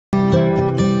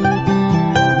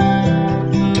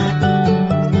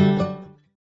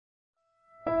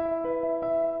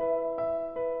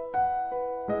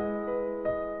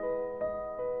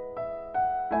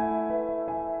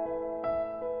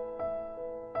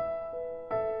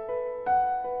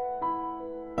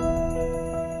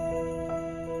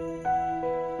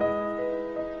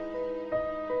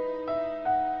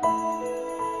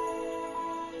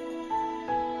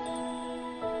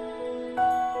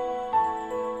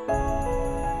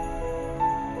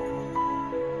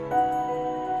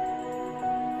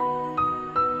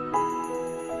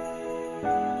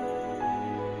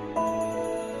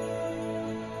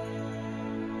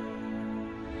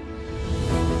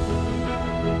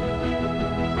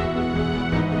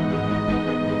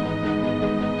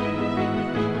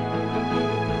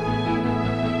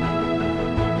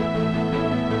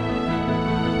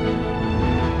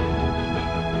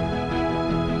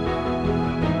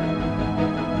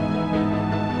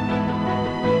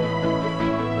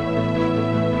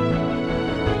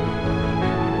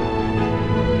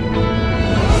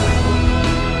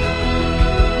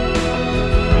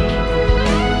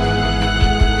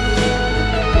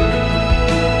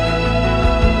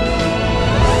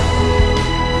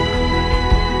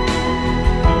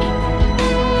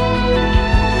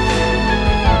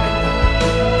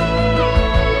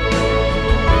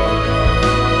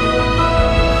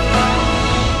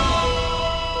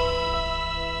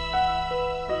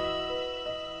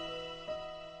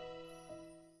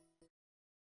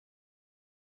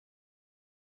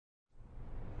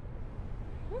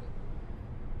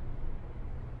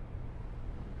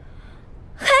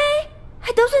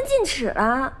得寸进尺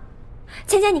了。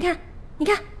芊芊，你看，你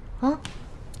看，啊，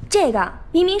这个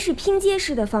明明是拼接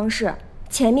式的方式，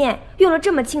前面用了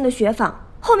这么轻的雪纺，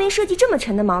后面设计这么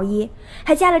沉的毛衣，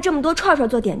还加了这么多串串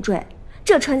做点缀，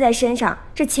这穿在身上，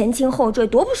这前倾后坠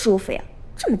多不舒服呀！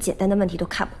这么简单的问题都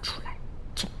看不出来，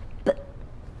真笨。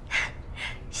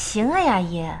行啊，雅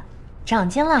姨，长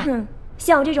进了。哼，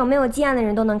像我这种没有经验的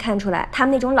人都能看出来，他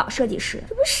们那种老设计师，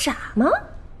这不是傻吗？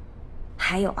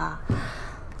还有啊，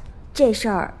这事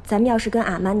儿咱们要是跟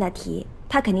阿曼达提，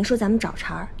他肯定说咱们找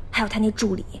茬儿，还有他那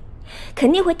助理，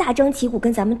肯定会大张旗鼓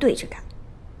跟咱们对着干。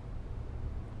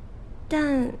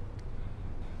但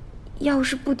要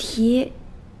是不提，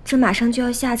这马上就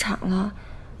要下场了，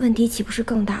问题岂不是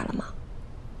更大了吗？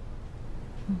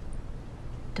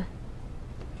对。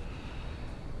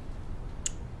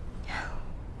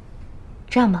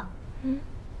这样吧，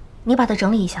你把它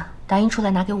整理一下，打印出来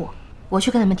拿给我，我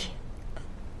去跟他们提。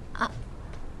啊，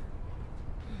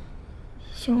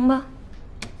行吧。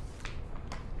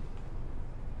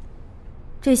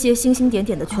这些星星点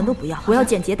点的全都不要，我要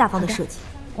简洁大方的设计。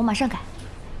我马上改。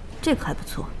这个还不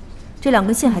错，这2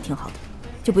根线还挺好的，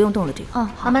就不用动了这个。好。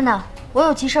阿曼达，我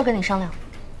有急事跟你商量，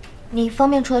你方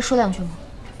便出来说2句吗？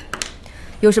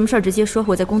有什么事儿直接说，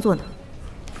我在工作呢。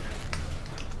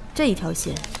这一条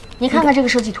线，你看看这个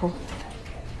设计图，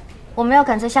我们要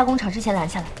赶在下工厂之前拦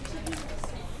下来。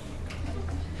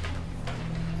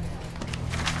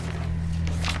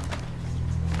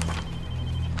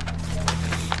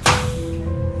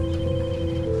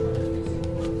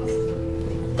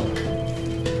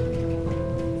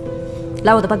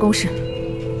来我的办公室。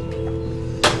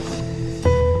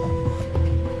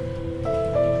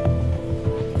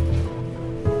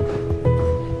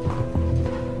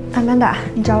阿曼达，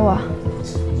你找我？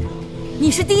你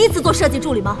是第一次做设计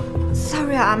助理吗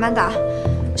 ？Sorry 啊，阿曼达，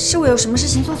是我有什么事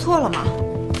情做错了吗？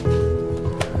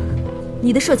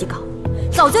你的设计稿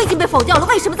早就已经被否掉了，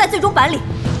为什么在最终版里？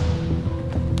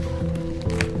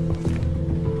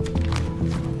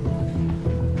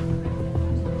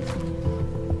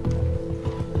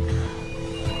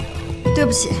对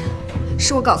不起，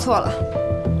是我搞错了。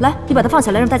来，你把它放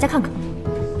下来，让大家看看，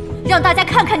让大家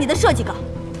看看你的设计稿。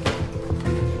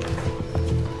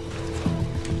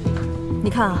你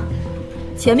看啊，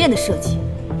前面的设计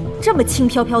这么轻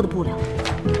飘飘的布料，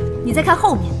你再看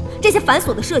后面这些繁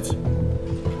琐的设计，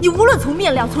你无论从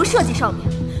面料、从设计上面，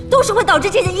都是会导致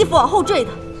这件衣服往后坠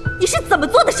的。你是怎么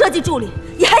做的设计助理？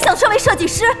你还想成为设计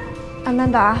师？阿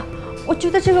曼达，我觉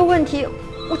得这个问题，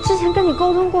我之前跟你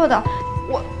沟通过的，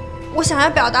我想要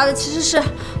表达的其实是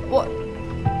我，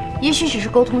也许只是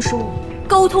沟通失误，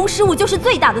沟通失误就是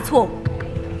最大的错误。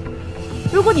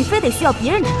如果你非得需要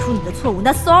别人指出你的错误，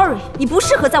那 sorry， 你不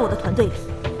适合在我的团队里。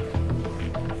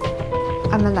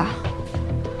阿曼达，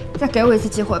再给我一次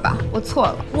机会吧，我错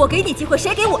了。我给你机会，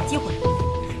谁给我机会？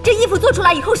这衣服做出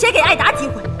来以后，谁给艾达机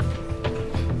会？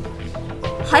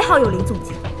还好有林总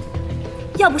监，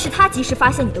要不是他及时发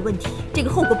现你的问题，这个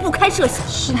后果不堪设想。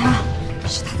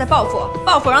是他在报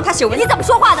复让他写文。你怎么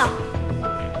说话的？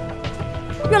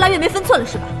越来越没分寸了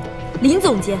是吧？林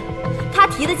总监，他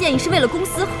提的建议是为了公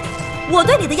司好，我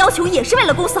对你的要求也是为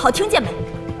了公司好，听见没？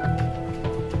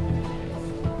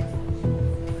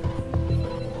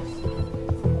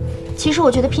其实我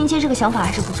觉得拼接这个想法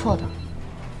还是不错的，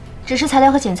只是材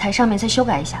料和剪裁上面再修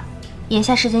改一下。眼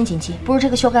下时间紧急，不如这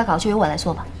个修改稿就由我来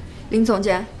做吧。林总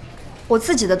监，我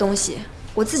自己的东西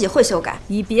我自己会修改，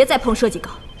你别再碰设计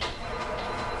稿。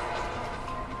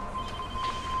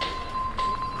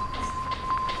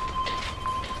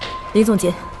林总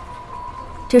监，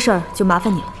这事儿就麻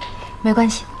烦你了。没关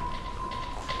系。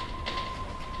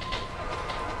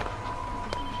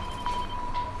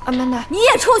阿曼达，你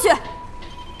也出去。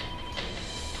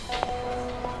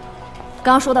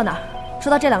刚刚说到哪儿？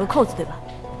说到这2个扣子对吧？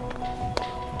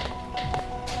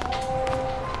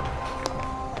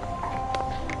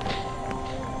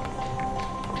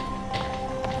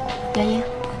雅姨，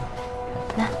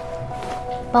来，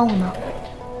帮我忙。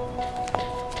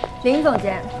林总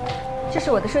监，这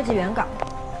是我的设计原稿。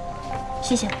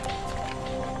谢谢。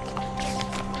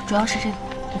主要是这个，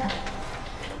你看。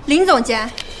林总监，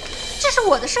这是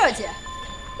我的设计，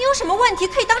你有什么问题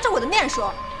可以当着我的面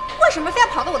说，为什么非要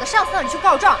跑到我的上司那里去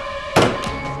告状？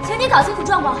请你搞清楚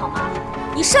状况好吗？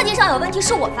你设计上有问题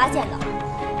是我发现的，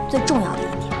最重要的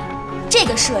一点，这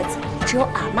个设计只有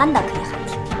阿曼达可以喊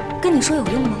停，跟你说有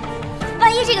用吗？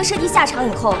万一这个设计下场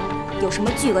以后有什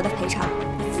么巨额的赔偿，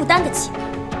你负担得起吗？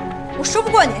我说不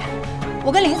过你，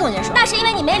我跟林总监说。那是因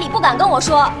为你没理，不敢跟我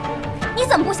说。你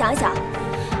怎么不想想，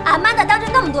阿曼达当着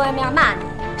那么多人面骂你，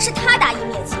是他大义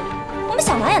灭亲，我们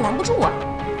想拦也拦不住啊。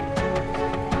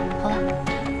好了，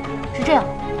是这样，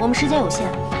我们时间有限，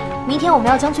明天我们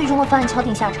要将最终的方案敲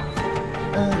定下场。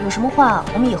有什么话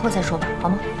我们以后再说吧，好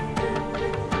吗？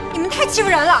你们太欺负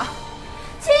人了！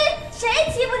谁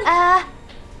欺负你？哎，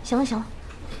行了行了，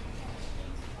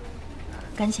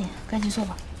赶紧坐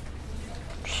吧。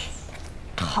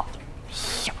好。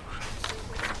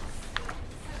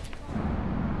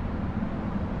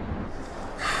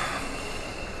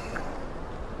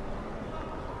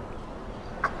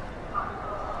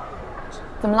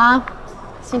怎么啦？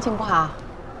心情不好？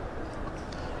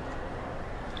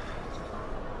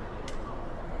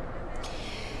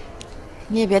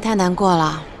你也别太难过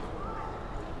了。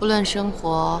不论生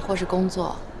活或是工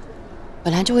作，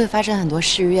本来就会发生很多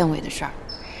事与愿违的事儿。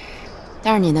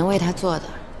但是你能为他做的，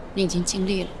你已经尽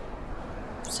力了，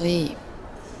所以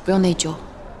不用内疚。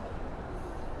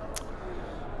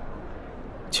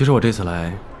其实我这次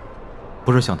来，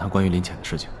不是想谈关于林浅的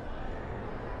事情，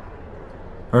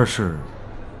而是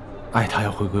爱他要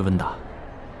回归温达。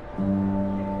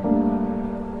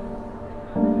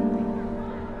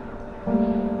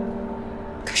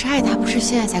可是爱他不是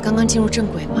现在才刚刚进入正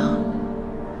轨吗？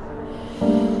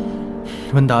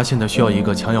温达现在需要一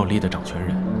个强有力的掌权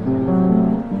人，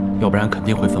要不然肯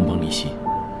定会分崩离析。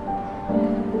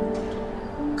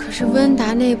可是温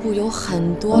达内部有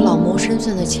很多老谋深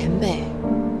算的前辈，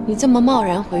你这么贸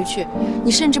然回去，你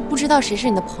甚至不知道谁是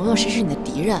你的朋友，谁是你的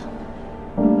敌人。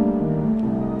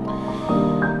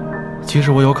其实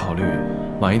我有考虑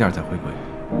晚一点再回归，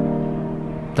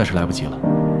但是来不及了，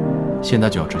现在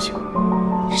就要执行。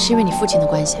是因为你父亲的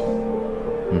关系？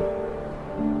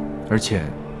而且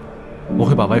我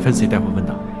会把 WeTV 带回温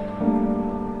达。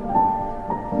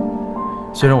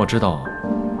虽然我知道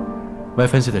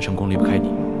WeTV 的成功离不开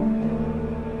你，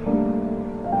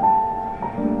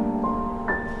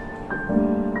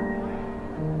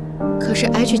可是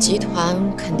H 集团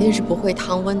肯定是不会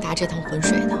趟温达这趟浑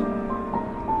水的。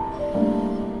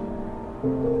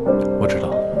我知道，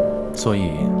所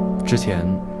以之前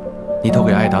你投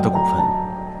给艾达的股份，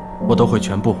我都会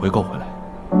全部回购回来，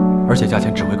而且价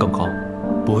钱只会更高，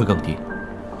不会更低。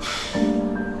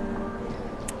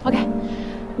OK，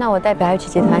 那我代表 H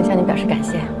集团向你表示感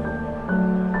谢。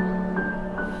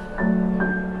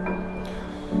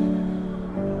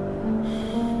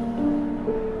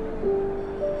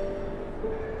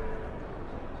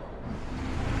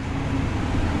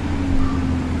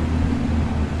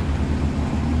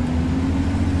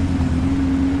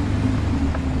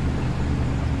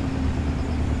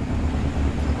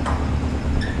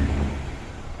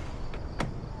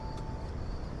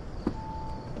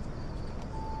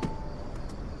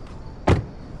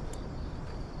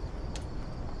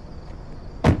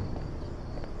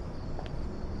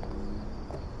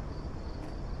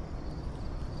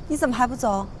你怎么还不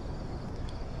走？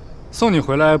送你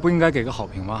回来不应该给个好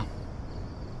评吗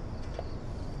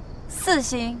4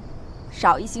星，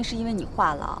少1星是因为你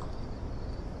话痨。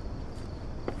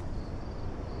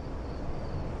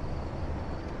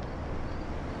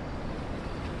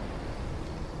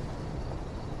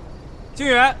静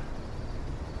远，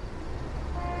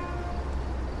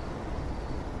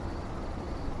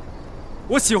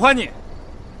我喜欢你。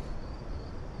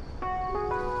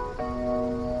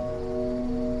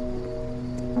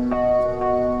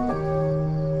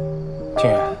静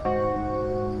远，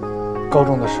高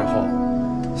中的时候，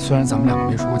虽然咱们两个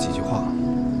没说过几句话，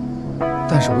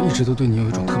但是我一直都对你有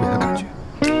一种特别的感觉。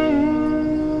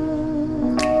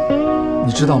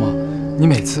你知道吗？你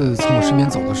每次从我身边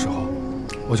走的时候，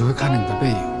我就会看着你的背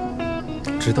影，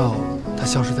直到它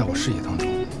消失在我视野当中。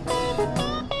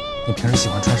你平时喜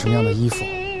欢穿什么样的衣服？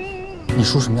你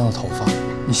梳什么样的头发？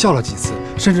你笑了几次？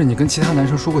甚至你跟其他男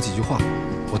生说过几句话，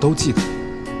我都记得。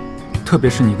特别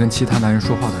是你跟其他男人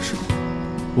说话的时候，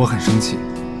我很生气。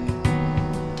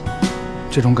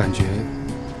这种感觉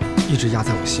一直压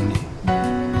在我心里，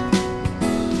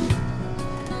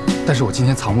但是我今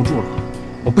天藏不住了，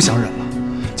我不想忍了。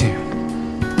静远，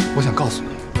我想告诉你，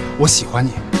我喜欢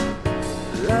你。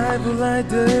来不来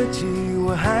得及，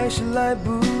我还是来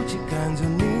不及看着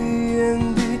你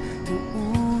眼底的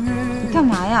无语。你干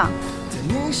嘛呀？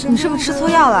你是不是吃错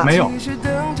药了？没有，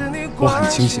我很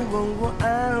清醒。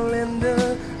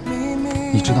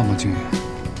你知道吗，静远？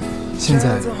现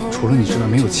在除了你之外，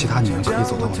没有其他女人可以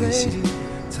走到我内心。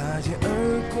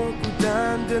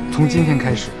从今天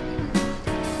开始，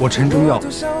我陈忠耀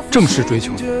正式追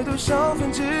求你。你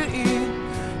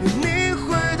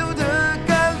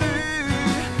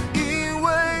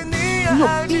有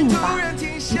病吧？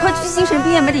你快去精神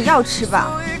病院买点药吃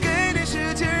吧。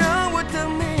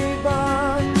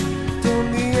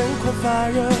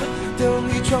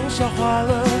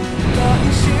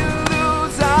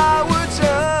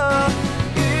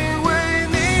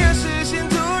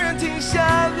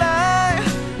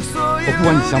不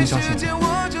管你相不相信，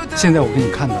现在我给你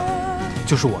看的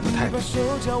就是我的态度。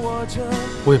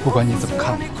我也不管你怎么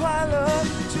看我，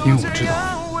因为我知道，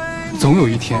总有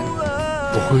一天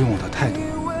我会用我的态度、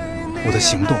我的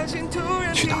行动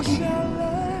去打动你。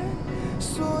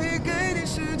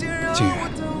静远，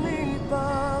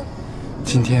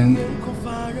今天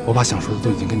我把想说的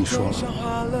都已经跟你说了，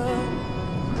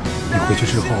你回去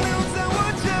之后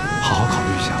好好考虑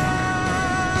一下吧。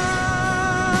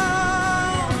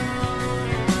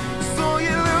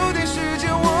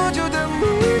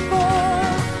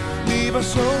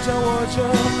手掌握着，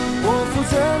我负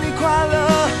责你快乐，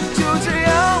就这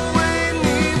样为你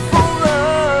疯了，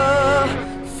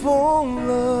疯了。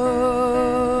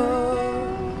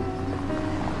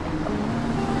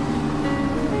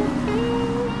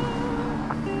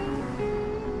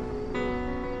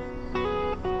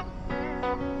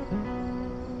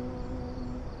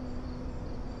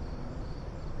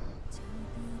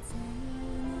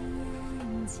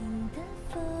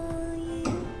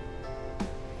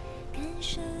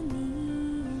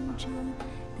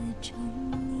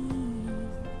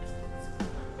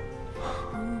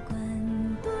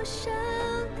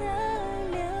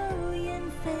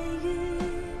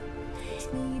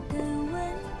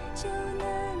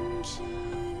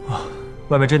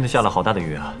外面真的下了好大的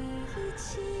雨啊！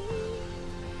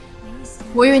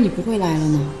我以为你不会来了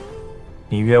呢。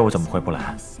你约我怎么会不来？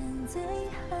来。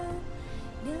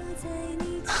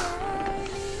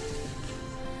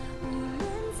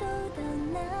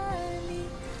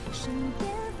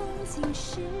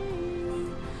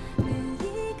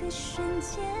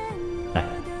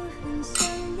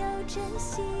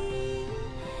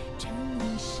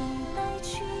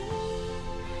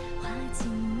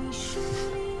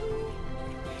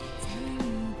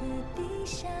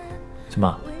怎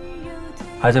么，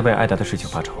还在为艾达的事情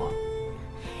发愁啊？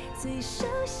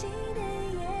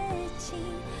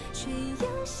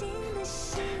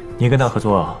你跟他合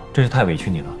作真是太委屈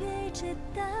你了。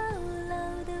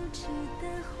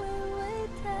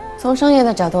从商业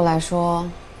的角度来说，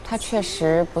他确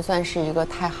实不算是一个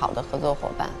太好的合作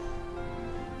伙伴。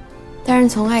但是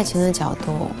从爱情的角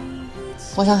度，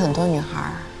我想很多女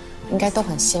孩应该都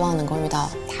很希望能够遇到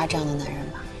他这样的男人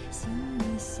吧。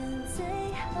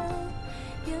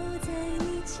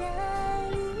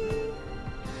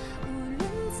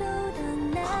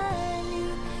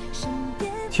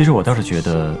其实我倒是觉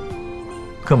得，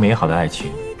更美好的爱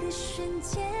情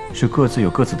是各自有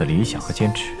各自的理想和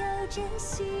坚持，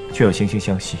却又惺惺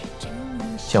相惜，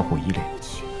相互依恋。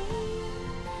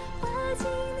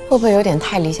会不会有点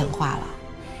太理想化了？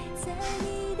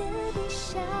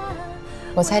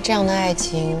我猜这样的爱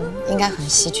情应该很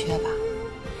稀缺吧。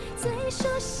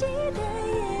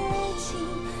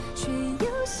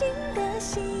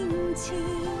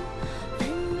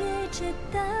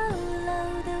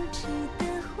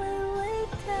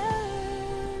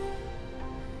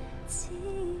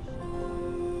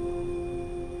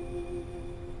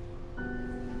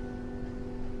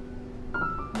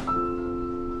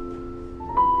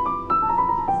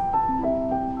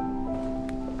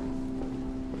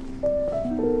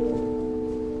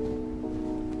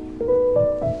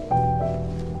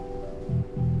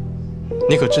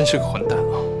你可真是个混蛋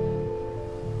啊！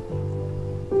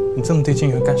你这么对静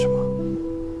媛干什么？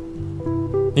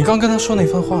你刚跟她说那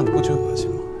番话，你不觉得恶心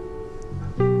吗？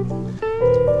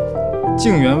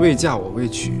静媛未嫁我未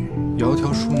娶，窈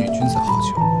窕淑女，君子好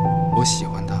逑。我喜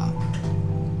欢她，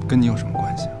跟你有什么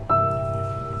关系啊？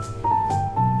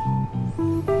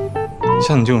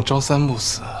像你这种朝三暮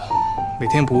四、每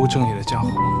天不务正业的家伙，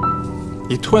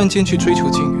你突然间去追求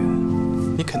静媛，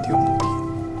你肯定有目的。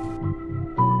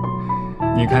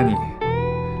你看你，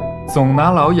总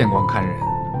拿老眼光看人。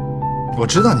我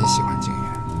知道你喜欢静媛，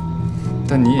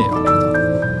但你也要知道，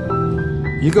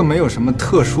一个没有什么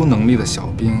特殊能力的小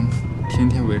兵，天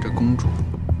天围着公主，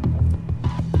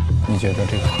你觉得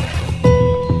这个合适？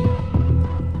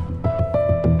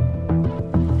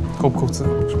够不够资格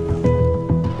不重要，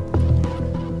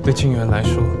对静媛来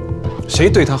说，谁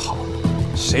对她好，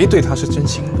谁对她是真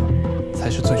心的，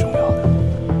才是最重要的。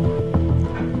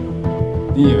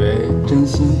你以为真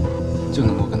心就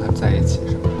能够跟他在一起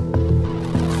是吗？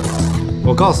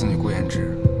我告诉你，顾言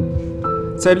之，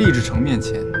在厉志成面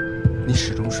前，你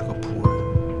始终是个仆人。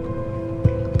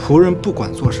仆人不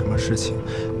管做什么事情，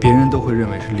别人都会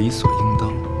认为是理所应当，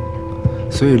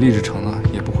所以厉志成呢，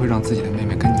也不会让自己的妹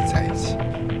妹跟你在一起。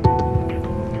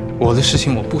我的事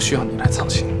情我不需要你来操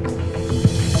心，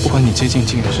不管你接近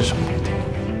静媛是什么目的，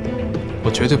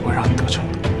我绝对不会让你得逞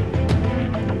的。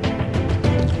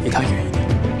离他远一点，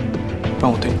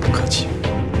让我对你不客气。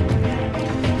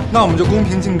那我们就公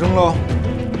平竞争喽。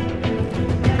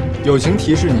友情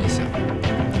提示你一下，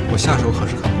我下手可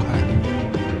是很快的。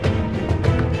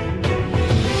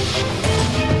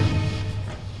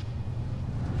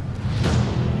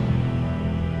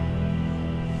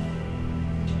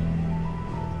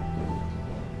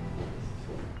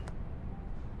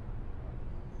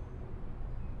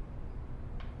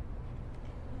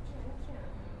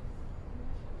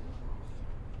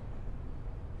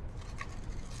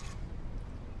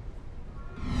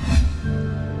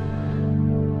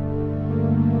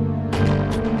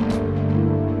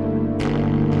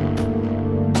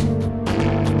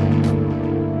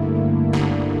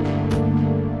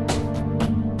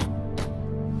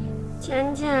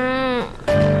浅浅，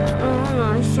能不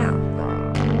能下班？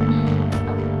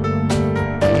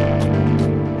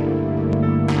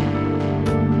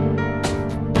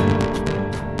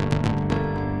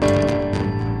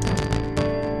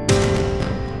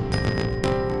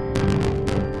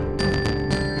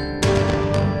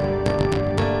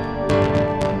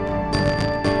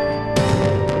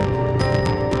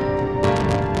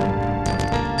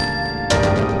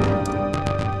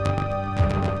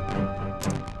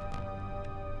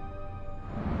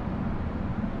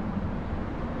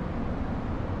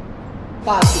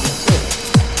霸气的秀。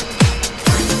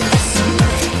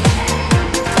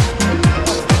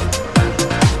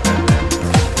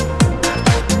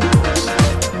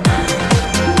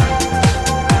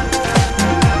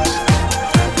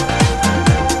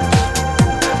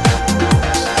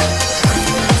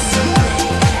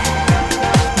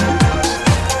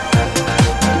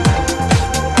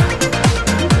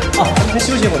咱们先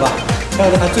休息一会儿吧，待会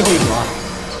儿再谈最后一组啊。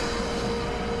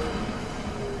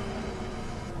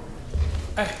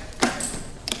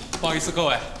不好意思，各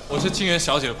位，我是静媛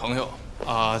小姐的朋友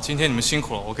今天你们辛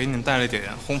苦了，我给你们带了一点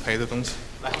烘焙的东西，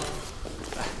来，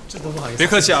这都不好意思，别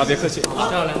客气啊，别客气。好，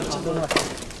来，这都来。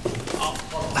好，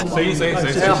随意，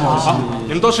好，你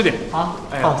们多吃点。好，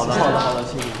哎，好的，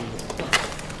谢谢。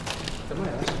怎么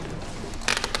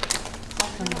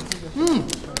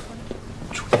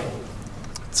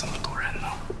这么多人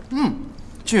呢？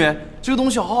静媛，这个东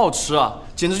西好好吃啊，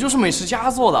简直就是美食家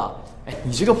做的。哎，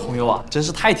你这个朋友啊，真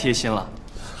是太贴心了。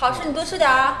好吃你多吃点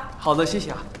啊。好的，谢谢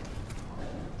啊。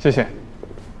谢谢。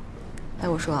哎，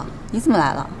我说你怎么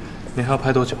来了？你还要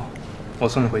拍多久？我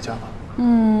送你回家吧。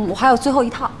我还有最后一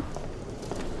套。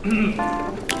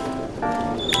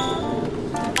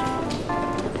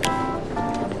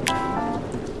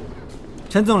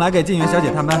陈总来给静媛小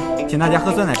姐探班，请大家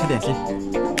喝酸奶吃点心。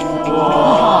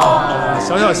哇，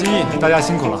小小心意，大家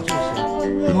辛苦了。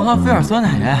摩哈菲尔酸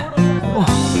奶耶！哇，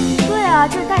对啊，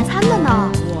这是代餐的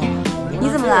呢。你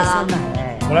怎么来了？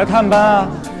我来探班啊。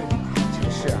真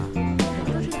是啊。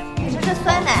这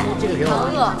酸奶，好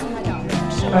饿。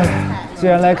哎，既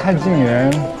然来看静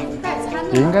媛，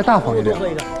也应该大方一点。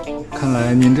看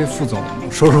来您这副总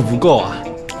收入不够啊。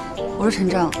我说陈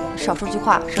正，少说句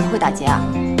话，省得会打劫啊。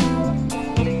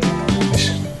没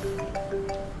事。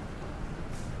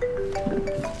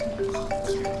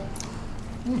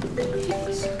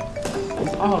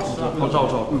好好吃啊！好照。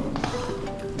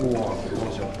哇，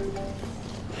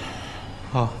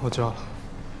好，我知道了。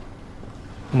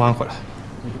我马上回来。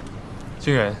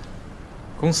静媛，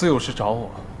公司有事找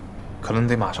我，可能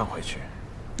得马上回去。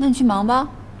那你去忙吧。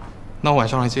那我晚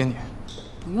上来接你。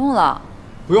不用了。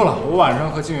不用了，我晚上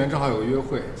和静媛正好有个约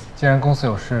会。既然公司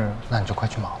有事，那你就快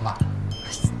去忙吧。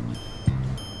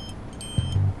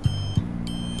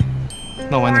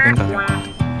那我晚点给你打电话。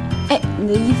哎，你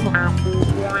的衣服。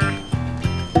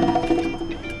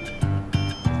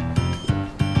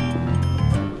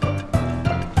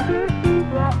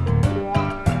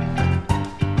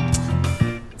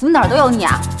怎么哪儿都有你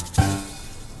啊？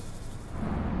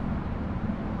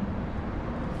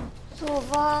走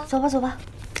吧，走吧。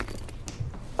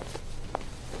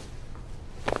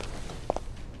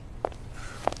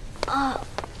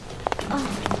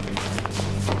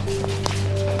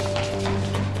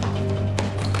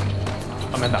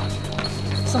阿曼达，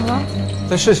怎么了？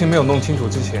在事情没有弄清楚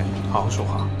之前，好好说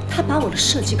话。他把我的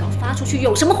设计稿发出去，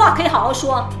有什么话可以好好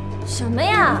说？什么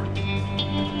呀？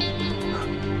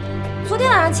昨天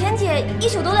晚上钱姐一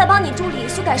宿都在帮你助理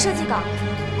修改设计稿，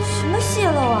什么泄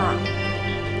露啊？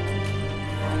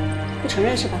不承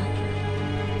认是吧？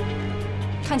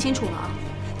看清楚了啊，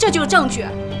这就是证据。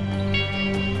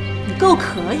你够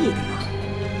可以的呀！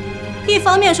一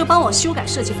方面说帮我修改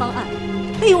设计方案，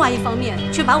另外一方面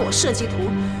却把我设计图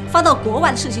发到国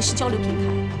外的设计师交流平台。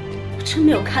我真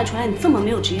没有看出来你这么没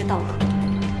有职业道德。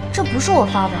这不是我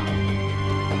发的，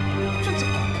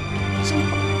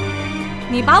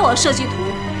你把我设计图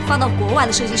发到国外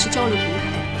的设计师交流平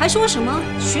台，还说什么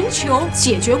寻求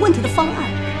解决问题的方案？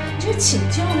这是请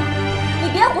教吗？你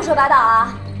别胡说八道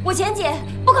啊！我前姐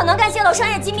不可能干泄露商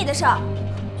业机密的事儿。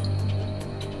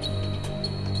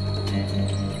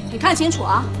你看清楚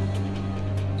啊，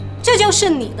这就是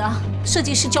你的设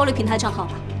计师交流平台账号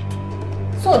吧？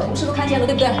所有同事都看见了，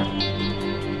对不对？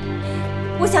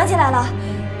我想起来了，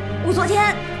我昨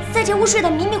天在这屋睡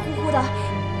得迷迷糊糊的，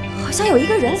好像有一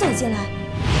个人走进来。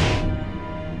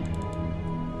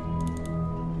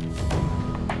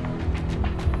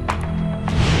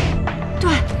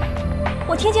对，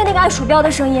我听见那个按鼠标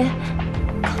的声音。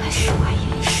刚开始我还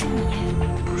以为是你，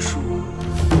不是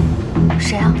我。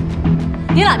谁啊？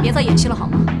你俩别再演戏了好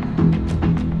吗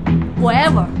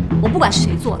 ？Whatever， 我不管是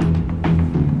谁做的。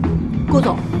顾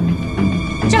总，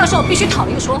这个时候必须讨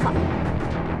一个说法。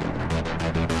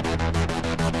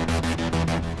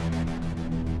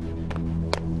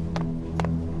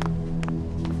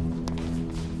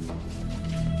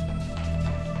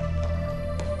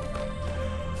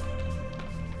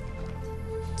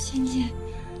芊姐，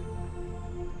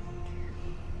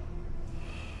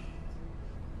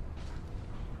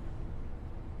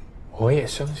我也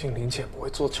相信林姐不会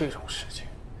做这种事情，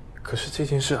可是这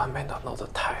件事安排闹得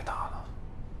太大了。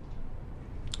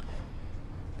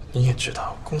你也知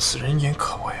道，公司人言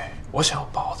可畏，我想要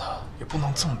保她，也不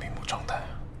能这么明目张胆。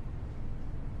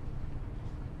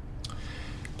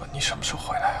不，你什么时候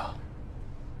回来啊？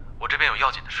我这边有要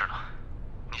紧的事呢，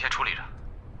你先处理着。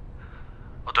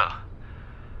哦，对了，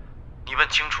你问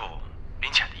清楚林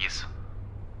浅的意思。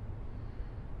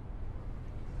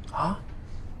啊？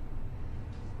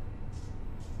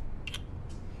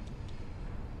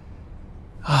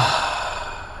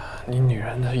你女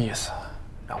人的意思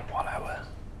让我来问，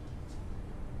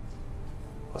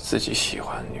我自己喜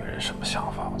欢女人什么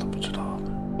想法我都不知道呢。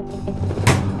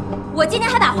我今天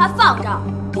还把话放这儿，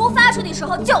图发出去的时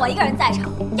候就我一个人在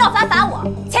场，要罚罚我，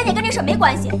钱姐跟这事没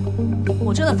关系。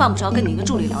我真的犯不着跟你一个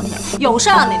助理聊天，有事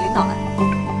让你领导来。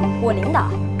我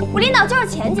领导就是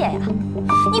钱姐呀。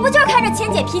你不就是看着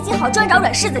钱姐脾气好，专找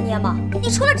软柿子捏吗？你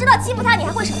除了知道欺负她，你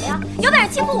还会什么呀？有本事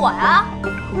欺负我呀！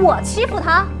我欺负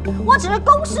她？我只是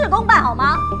公事公办好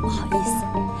吗？不好意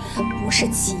思，不是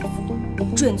欺负，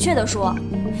准确的说，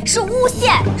是诬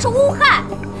陷，是诬害。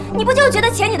你不就是觉得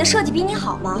钱姐的设计比你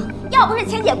好吗？要不是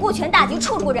钱姐顾全大局，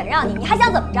处处忍让你，你还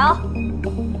想怎么着？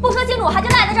不说清楚，我还就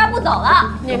赖在这儿不走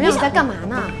了。你们俩在干嘛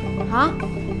呢？啊？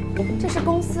这是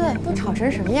公司，都吵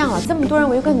成什么样了？这么多人，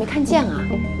我又跟你没看见啊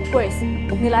 ！Grace，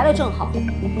 你来了正好。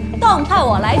当派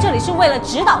我来这里是为了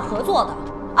指导合作的，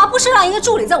而不是让一个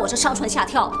助理在我这上蹿下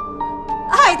跳的。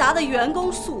艾达的员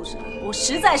工素质，我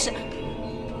实在是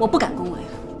我不敢恭维。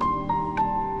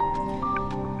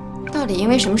到底因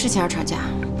为什么事情而吵架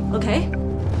 ？OK，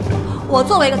 我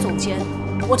作为一个总监，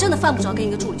我真的犯不着跟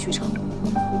一个助理去吵。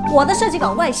我的设计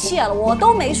稿外泄了，我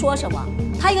都没说什么，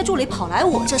他一个助理跑来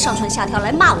我这上蹿下跳来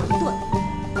骂我一顿，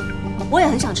我也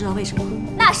很想知道为什么。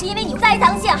那是因为你栽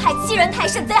赃陷害、欺人太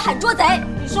甚、贼喊捉贼。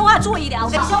你说话注意点，我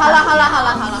跟你说。好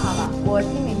了，我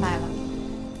听明白了，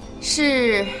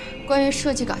是关于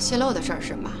设计稿泄露的事儿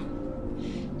是吗？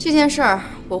这件事儿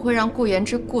我会让顾言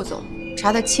之顾总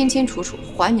查得清清楚楚，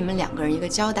还你们两个人一个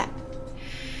交代。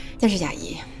但是雅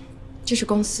怡，这是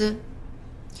公司。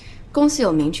公司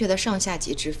有明确的上下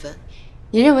级之分，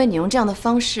你认为你用这样的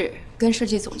方式跟设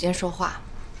计总监说话，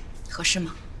合适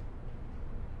吗？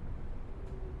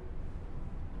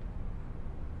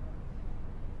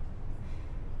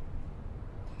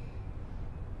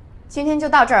今天就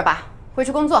到这儿吧，回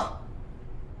去工作。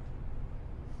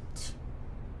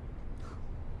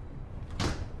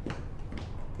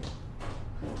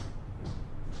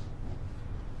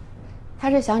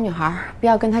她是小女孩，不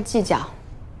要跟她计较。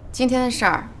今天的事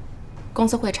儿，公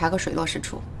司会查个水落石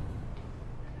出。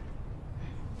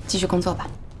继续工作吧。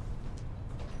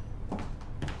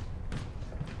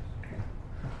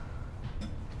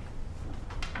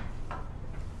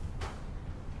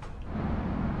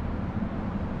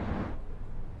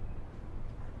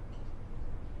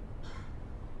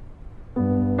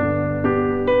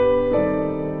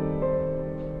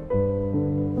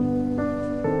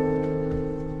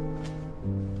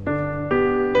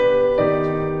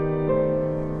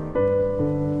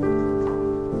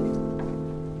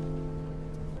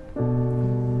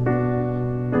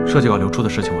设计稿流出的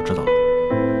事情我知道了，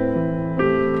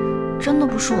真的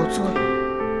不是我做的。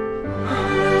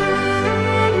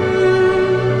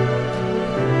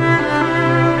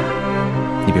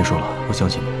你别说了，我相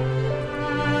信你。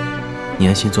你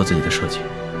安心做自己的设计，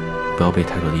不要被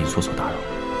太多的因素所打扰。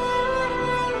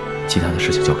其他的事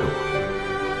情交给我。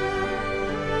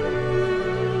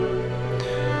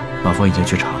马峰已经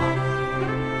去查了，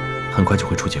很快就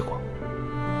会出结果。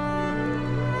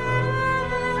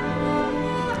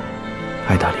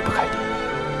爱达离不开你。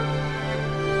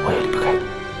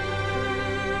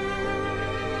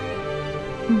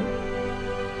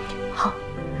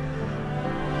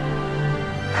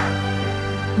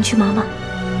你去忙吧，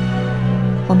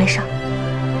我没事。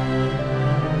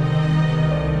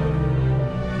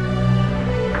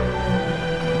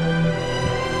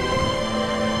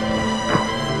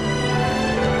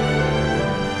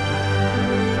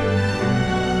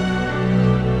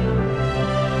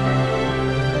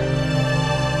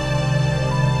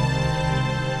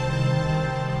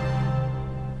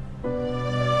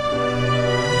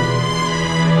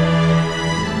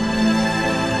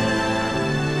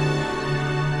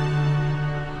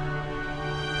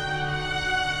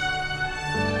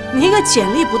你一个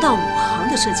简历不到5行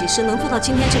的设计师，能做到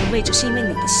今天这个位置，是因为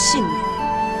你的幸运。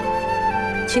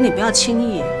请你不要轻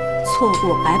易错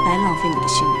过，白白浪费你的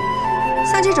幸运。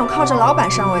像这种靠着老板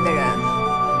上位的人，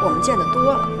我们见得多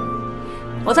了。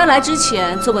我在来之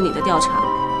前做过你的调查，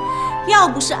要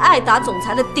不是艾达总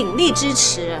裁的鼎力支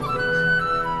持，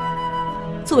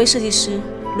作为设计师，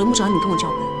轮不着你跟我叫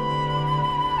板。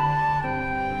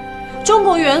中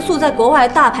国元素在国外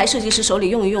大牌设计师手里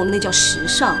用一用，那叫时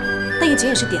尚。但也仅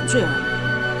仅是点缀而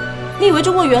已。你以为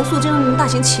中国元素真的能大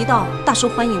行其道、大受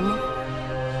欢迎吗？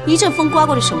一阵风刮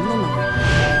过去，什么都没有。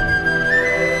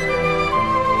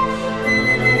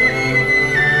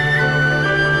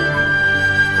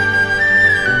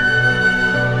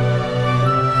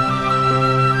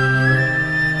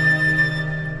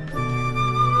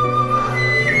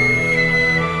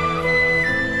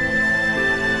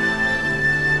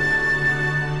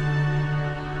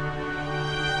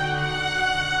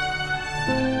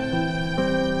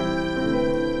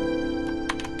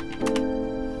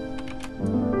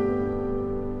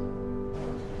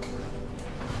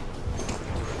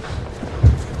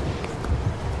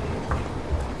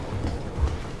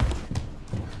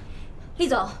厉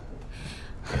总，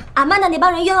俺曼的那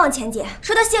帮人冤枉钱姐，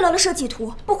说她泄露了设计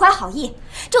图，不怀好意，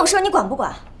这种事儿你管不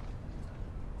管？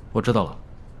我知道了。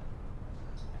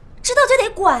知道就得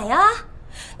管呀，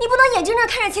你不能眼睁睁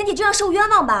看着钱姐这样受冤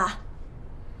枉吧？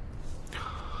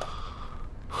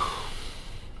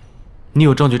你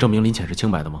有证据证明林浅是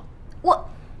清白的吗？我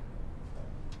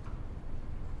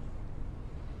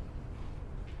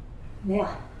没有。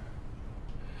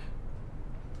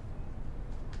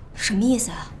什么意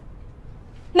思啊？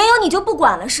没有你就不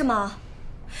管了是吗？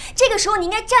这个时候你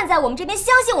应该站在我们这边，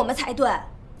相信我们才对。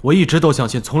我一直都相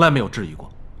信，从来没有质疑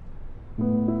过。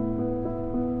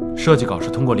设计稿是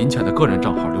通过林浅的个人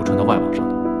账号流传到外网上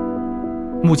的，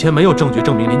目前没有证据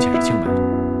证明林浅是清白的。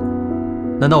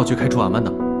难道我去开除阿曼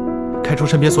达，开除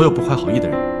身边所有不怀好意的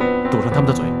人，堵上他们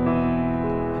的嘴？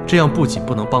这样不仅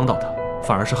不能帮到他，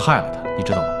反而是害了他，你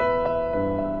知道吗？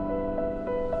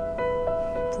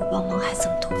不帮忙还这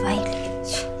么多歪理。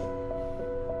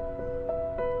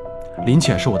林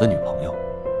浅是我的女朋友，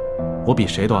我比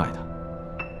谁都爱她。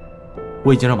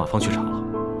我已经让马芳去查了，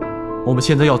我们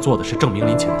现在要做的是证明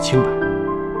林浅的清白，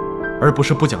而不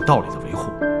是不讲道理的维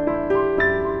护。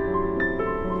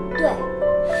对，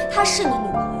她是你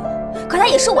女朋友，可她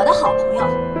也是我的好朋友。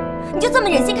你就这么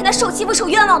忍心看她受欺负、受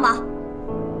冤枉吗？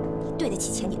你对得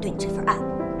起钱姐对你这份爱？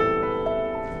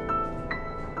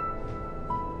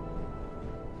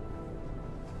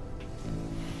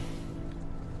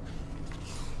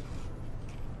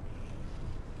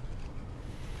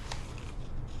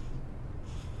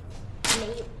没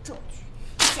有证据，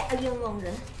瞎冤枉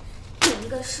人。你一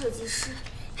个设计师，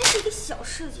还是一个小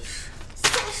设计师，瞎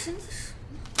神气什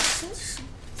么？神气什么？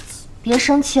别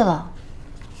生气了，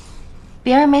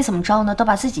别人没怎么着呢，都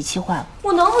把自己气坏了。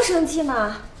我能不生气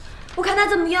吗？我看他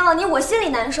这么冤枉你，我心里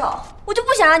难受，我就不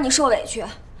想让你受委屈。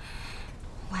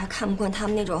我还看不惯他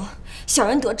们那种小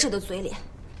人得志的嘴脸。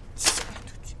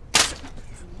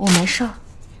我没事儿，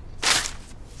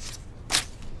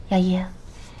亚一。啊？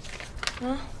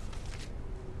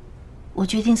我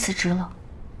决定辞职了。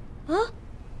啊？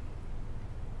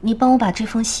你帮我把这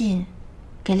封信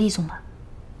给厉总吧。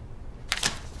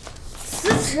辞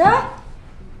职？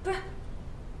不是，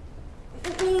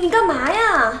你干嘛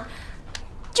呀？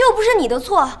这又不是你的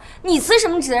错，你辞什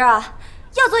么职啊？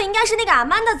要走应该是那个阿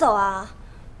曼达走啊。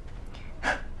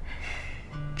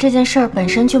这件事儿本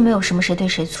身就没有什么谁对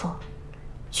谁错，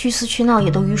去死去闹也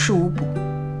都于事无补。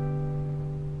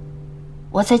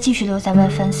我再继续留在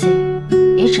YFancy，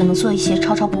 也只能做一些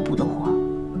抄抄补补的活，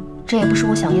这也不是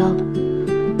我想要的。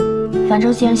反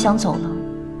正既然想走了，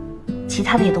其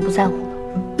他的也都不在乎了。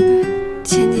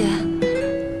钱姐，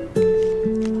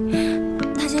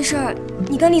那件事儿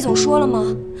你跟厉总说了吗？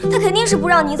他肯定是不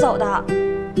让你走的。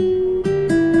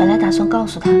本来打算告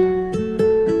诉他的，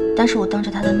但是我当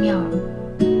着他的面儿，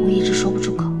我一直说不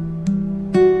出口。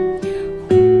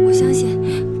我相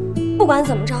信，不管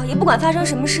怎么着，也不管发生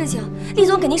什么事情，厉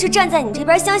总肯定是站在你这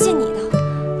边，相信你的。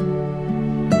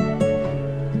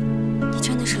你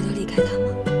真的舍得离开他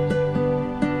吗？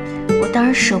当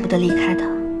然舍不得离开他，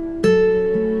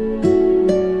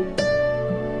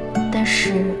但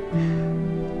是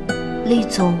厉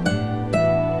总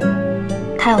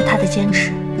他有他的坚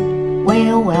持，我也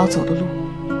有我要走的路。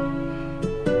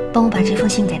帮我把这封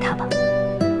信给他吧。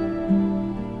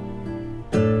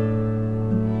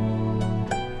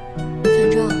反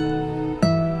正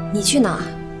你去哪儿，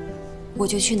我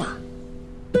就去哪儿。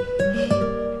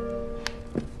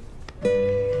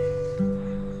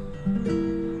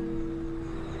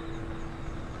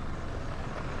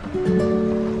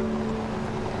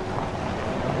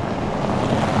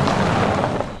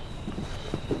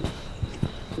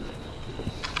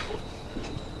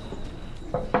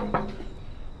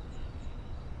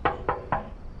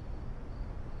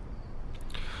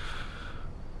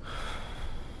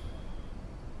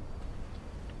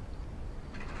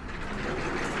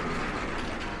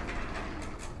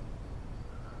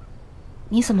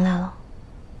你怎么来了？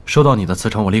收到你的辞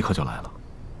呈，我立刻就来了。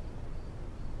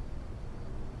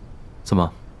怎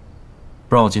么，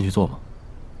不让我进去坐吗？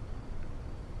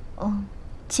嗯，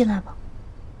进来吧。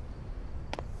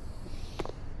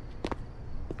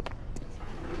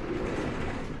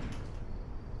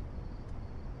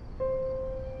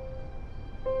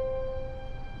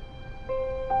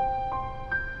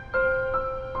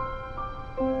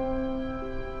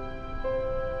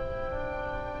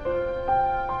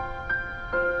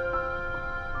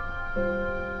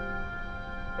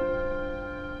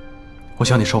我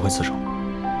想你收回辞呈。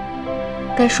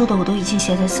该说的我都已经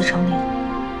写在辞呈里了，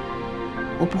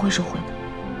我不会收回的。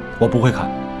我不会看，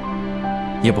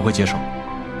也不会接受。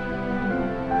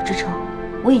志成，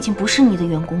我已经不是你的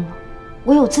员工了，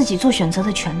我有自己做选择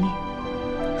的权利。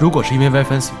如果是因为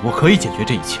WeFancy， 我可以解决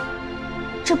这一切。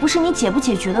这不是你解不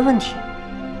解决的问题，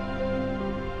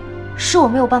是我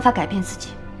没有办法改变自己，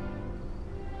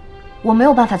我没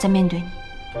有办法再面对你。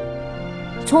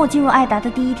从我进入爱达的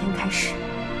第一天开始，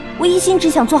我一心只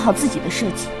想做好自己的设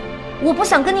计，我不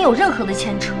想跟你有任何的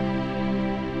牵扯。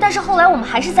但是后来我们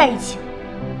还是在一起了，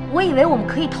我以为我们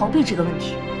可以逃避这个问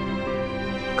题，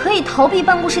可以逃避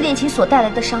办公室恋情所带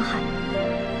来的伤害。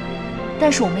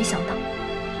但是我没想到，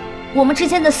我们之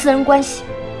间的私人关系，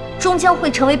终将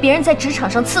会成为别人在职场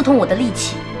上刺痛我的利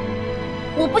器。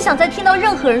我不想再听到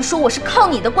任何人说我是靠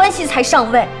你的关系才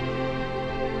上位，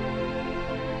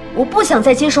我不想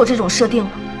再接受这种设定了。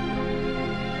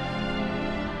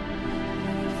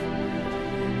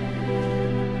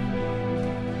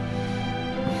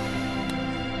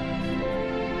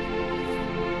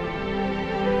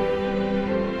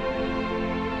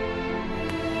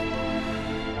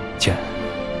姐，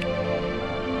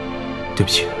对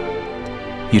不起，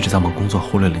一直在忙工作，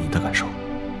忽略了你的感受，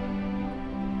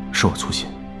是我粗心，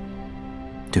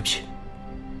对不起。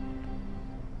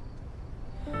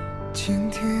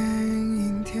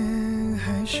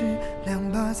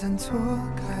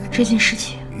这件事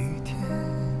情，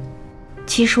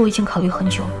其实我已经考虑很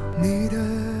久了。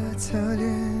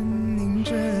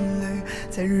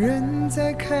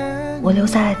我留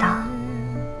在爱达，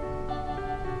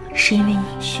是因为你。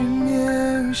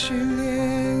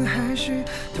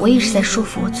我一直在说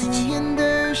服我自己，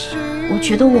我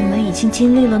觉得我们已经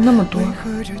经历了那么多了，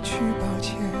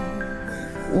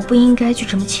我不应该就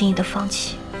这么轻易的放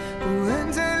弃。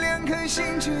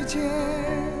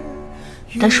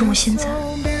但是我现在，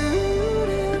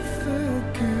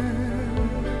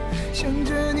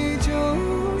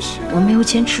我没有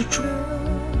坚持住，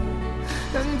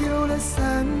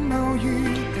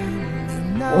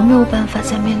我没有办法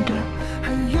再面对了。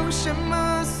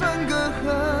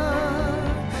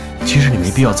其实你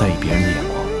没必要在意别人的眼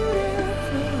光，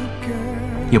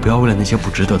也不要为了那些不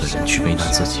值得的人去为难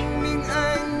自己。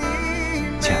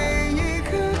亲爱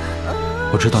的，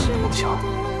我知道你的梦想，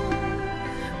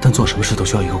但做什么事都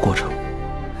需要一个过程。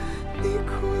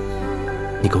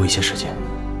你给我一些时间，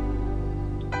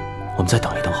我们再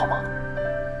等一等好吗？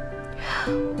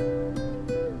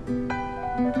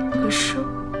可是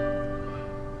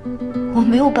我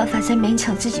没有办法再勉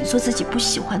强自己做自己不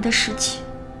喜欢的事情。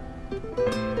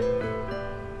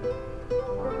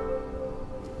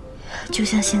就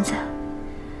像现在，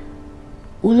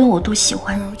无论我多喜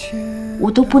欢你，我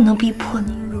都不能逼迫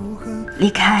你离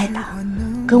开爱达，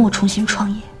跟我重新创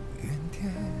业。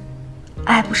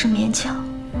爱不是勉强。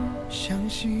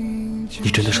你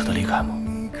真的舍得离开吗？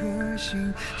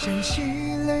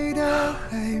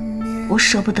我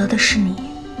舍不得的是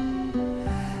你，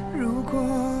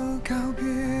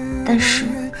但是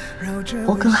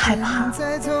我更害怕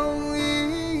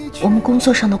我们工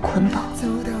作上的捆绑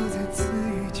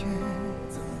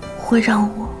会让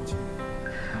我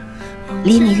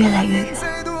离你越来越远。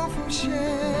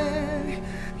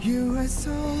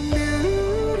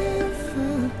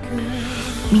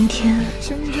明天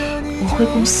我回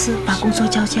公司把工作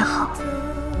交接好。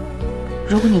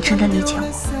如果你真的理解我，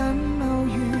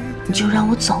你就让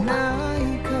我走吧。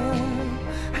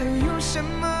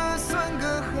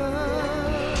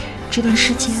这段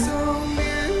时间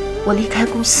我离开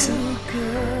公司，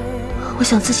我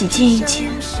想自己静一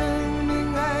静，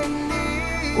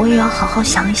我也要好好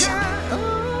想一想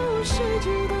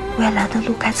未来的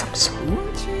路该怎么走。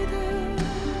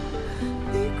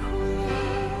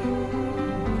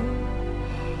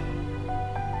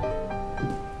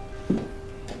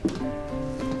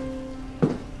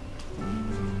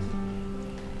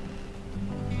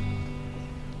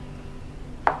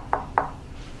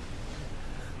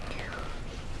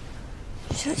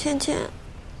小倩倩，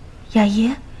雅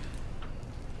姨，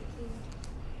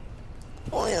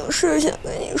我有事想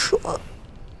跟你说。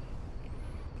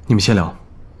你们先聊，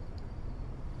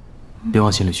别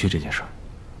往心里去这件事儿，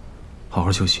好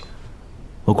好休息。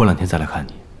我过2天再来看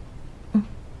你。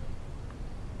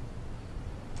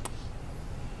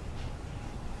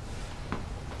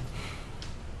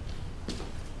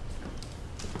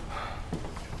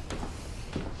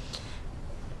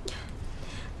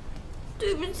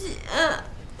对不起，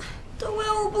都怪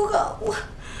我不好，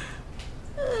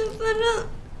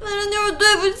反正就是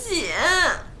对不起。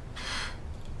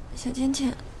小倩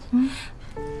倩，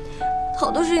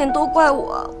好多事情都怪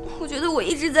我，我觉得我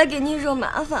一直在给你惹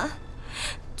麻烦。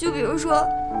就比如说，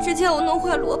之前我弄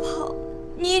坏裸跑，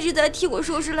你一直在替我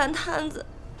收拾烂摊子，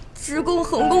直供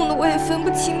横供的我也分不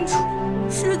清楚，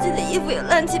设计的衣服也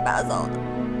乱七八糟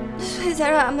的，所以才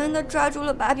让阿曼达抓住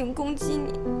了把柄攻击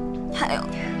你。还有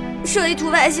设计涂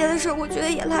白鞋的事儿，我觉得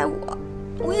也赖我。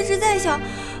我一直在想，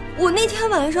我那天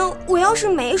晚上我要是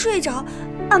没睡着，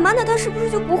阿曼达她是不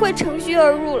是就不会乘虚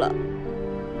而入了？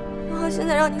然后现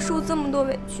在让你受这么多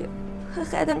委屈，还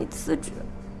害得你辞职。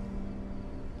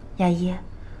雅姨，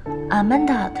阿曼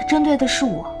达她针对的是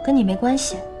我，跟你没关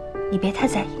系，你别太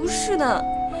在意。不是的，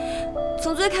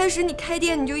从最开始你开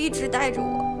店你就一直带着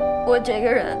我。我这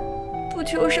个人不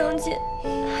求上进，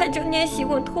还整天喜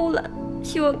欢偷懒，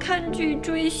喜欢看剧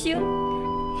追星，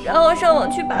然后上网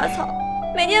去拔草，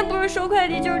每天不是收快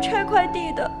递就是拆快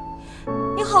递的。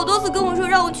你好多次跟我说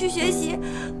让我去学习，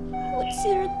我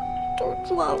其实都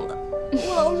是装的。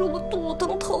我老说我肚子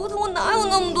疼头疼，我哪有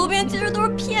那么多病？其实都是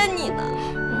骗你的。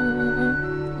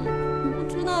我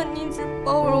知道你一直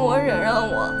包容我忍让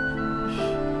我。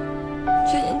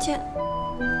薛倩倩，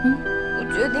我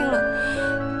决定了，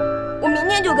我明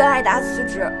天就跟艾达辞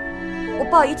职，我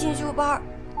报一进修班，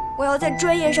我要在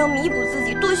专业上弥补自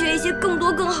己，多学一些更多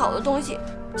更好的东西，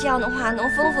这样的话能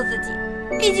丰富自己。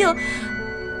毕竟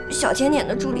小甜点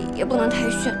的助理也不能太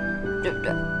逊，对不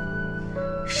对？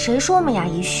谁说我们雅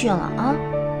姨逊了啊？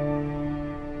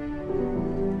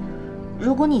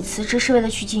如果你辞职是为了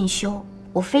去进修，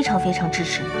我非常非常支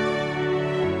持你。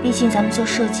毕竟咱们做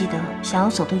设计的，想要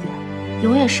走得远，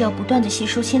永远是要不断的吸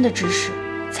收新的知识，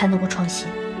才能够创新。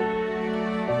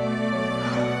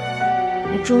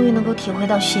你终于能够体会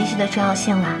到学习的重要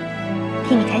性啦，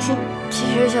替你开心。其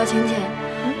实小倩倩，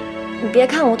你别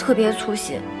看我特别粗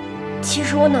心，其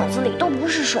实我脑子里都不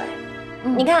是水。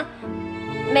你看，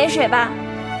没水吧？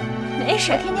没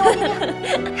水，我听听。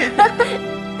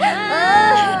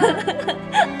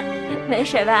没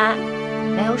水吧？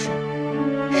没有水，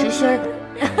实心的。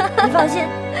你放心，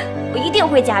我一定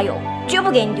会加油，绝不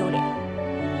给你丢脸。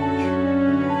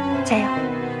加油！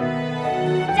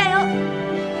加油！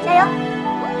加油！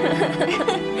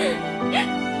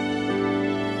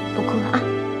不哭了啊！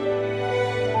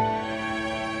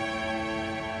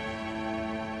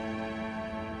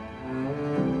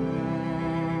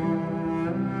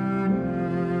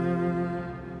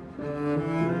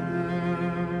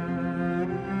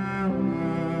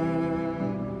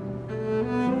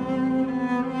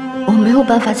我没有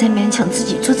办法再勉强自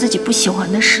己做自己不喜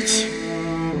欢的事情，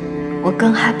我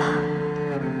更害怕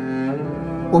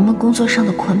我们工作上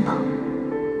的捆绑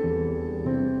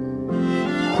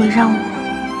会让我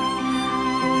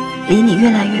离你越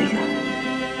来越远。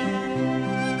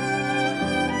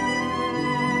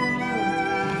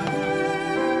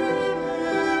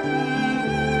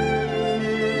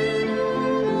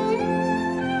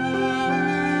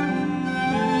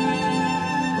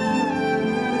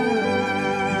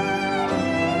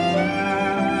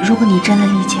如果你真的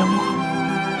理解我，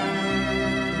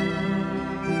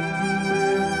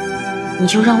你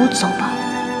就让我走吧。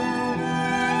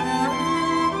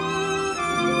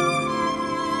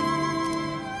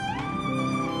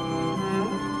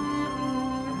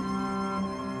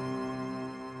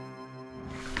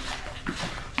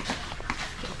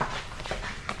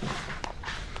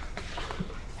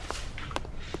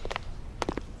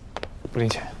林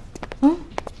浅，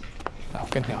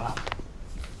跟你聊聊。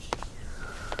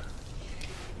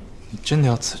你真的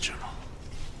要辞职吗？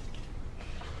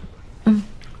嗯，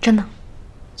真的。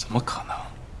怎么可能？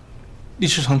厉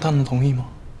世成他能同意吗？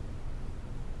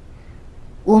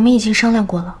我们已经商量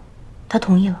过了，他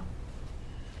同意了。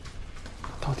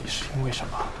到底是因为什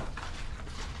么？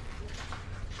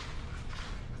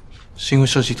是因为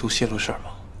设计图泄露事儿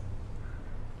吗？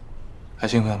还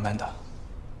是因为Amanda？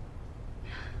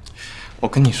我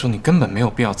跟你说，你根本没有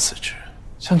必要辞职。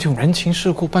像这种人情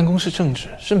世故、办公室政治，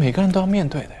是每个人都要面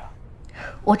对的呀。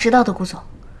我知道的，顾总。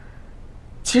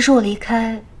其实我离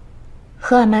开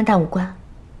和Amanda无关，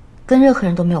跟任何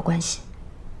人都没有关系，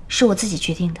是我自己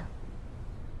决定的。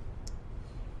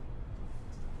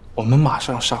我们马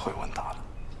上要杀回问答了，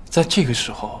在这个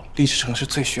时候，厉世成是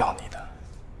最需要你的。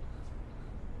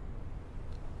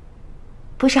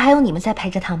不是还有你们在陪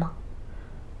着他吗？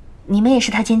你们也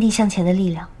是他坚定向前的力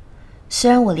量。虽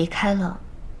然我离开了，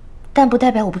但不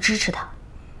代表我不支持他，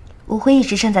我会一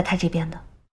直站在他这边的。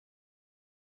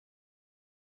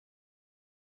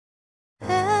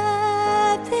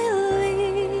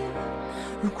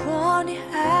如果你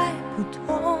还不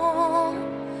懂，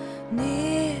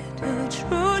你的出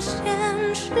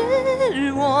现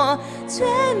是我最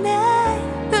美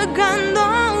的感动。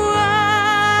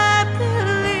I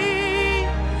believe，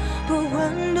 不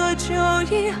管多久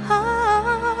以后，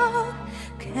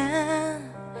看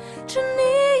着你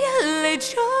眼泪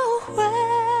就会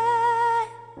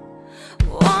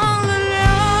忘了流。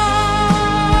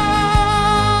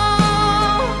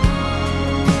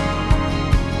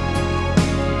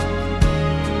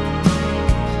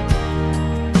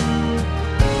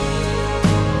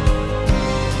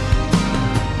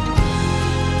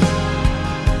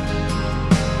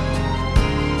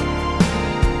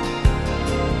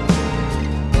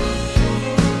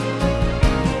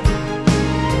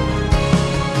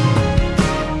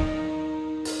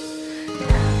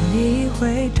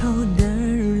回头的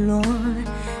日落，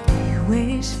你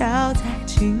微笑在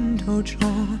镜头中，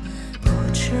不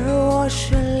知我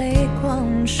是泪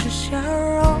光是笑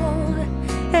容。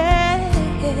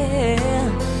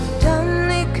当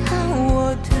你看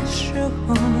我的时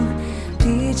候，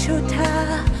地球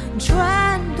它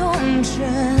转动着，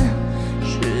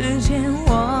时间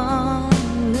忘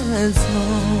了走。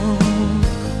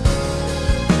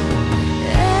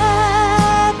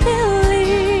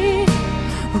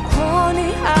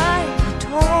你还不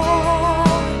懂，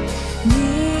你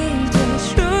的出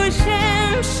现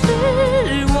是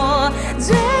我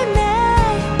最美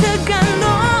的感动。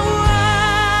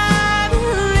I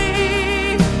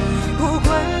believe， 不管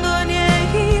多年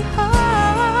以后，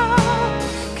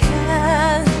看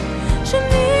着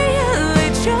你眼泪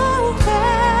就会，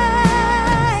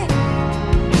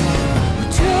我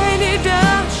对你的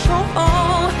守候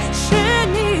是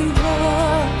你我，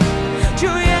就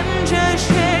沿着水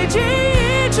晶。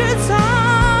走，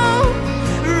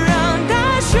让大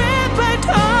雪白头。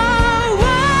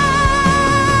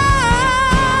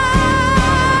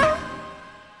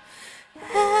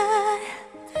I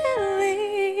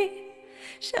believe，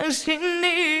 相信你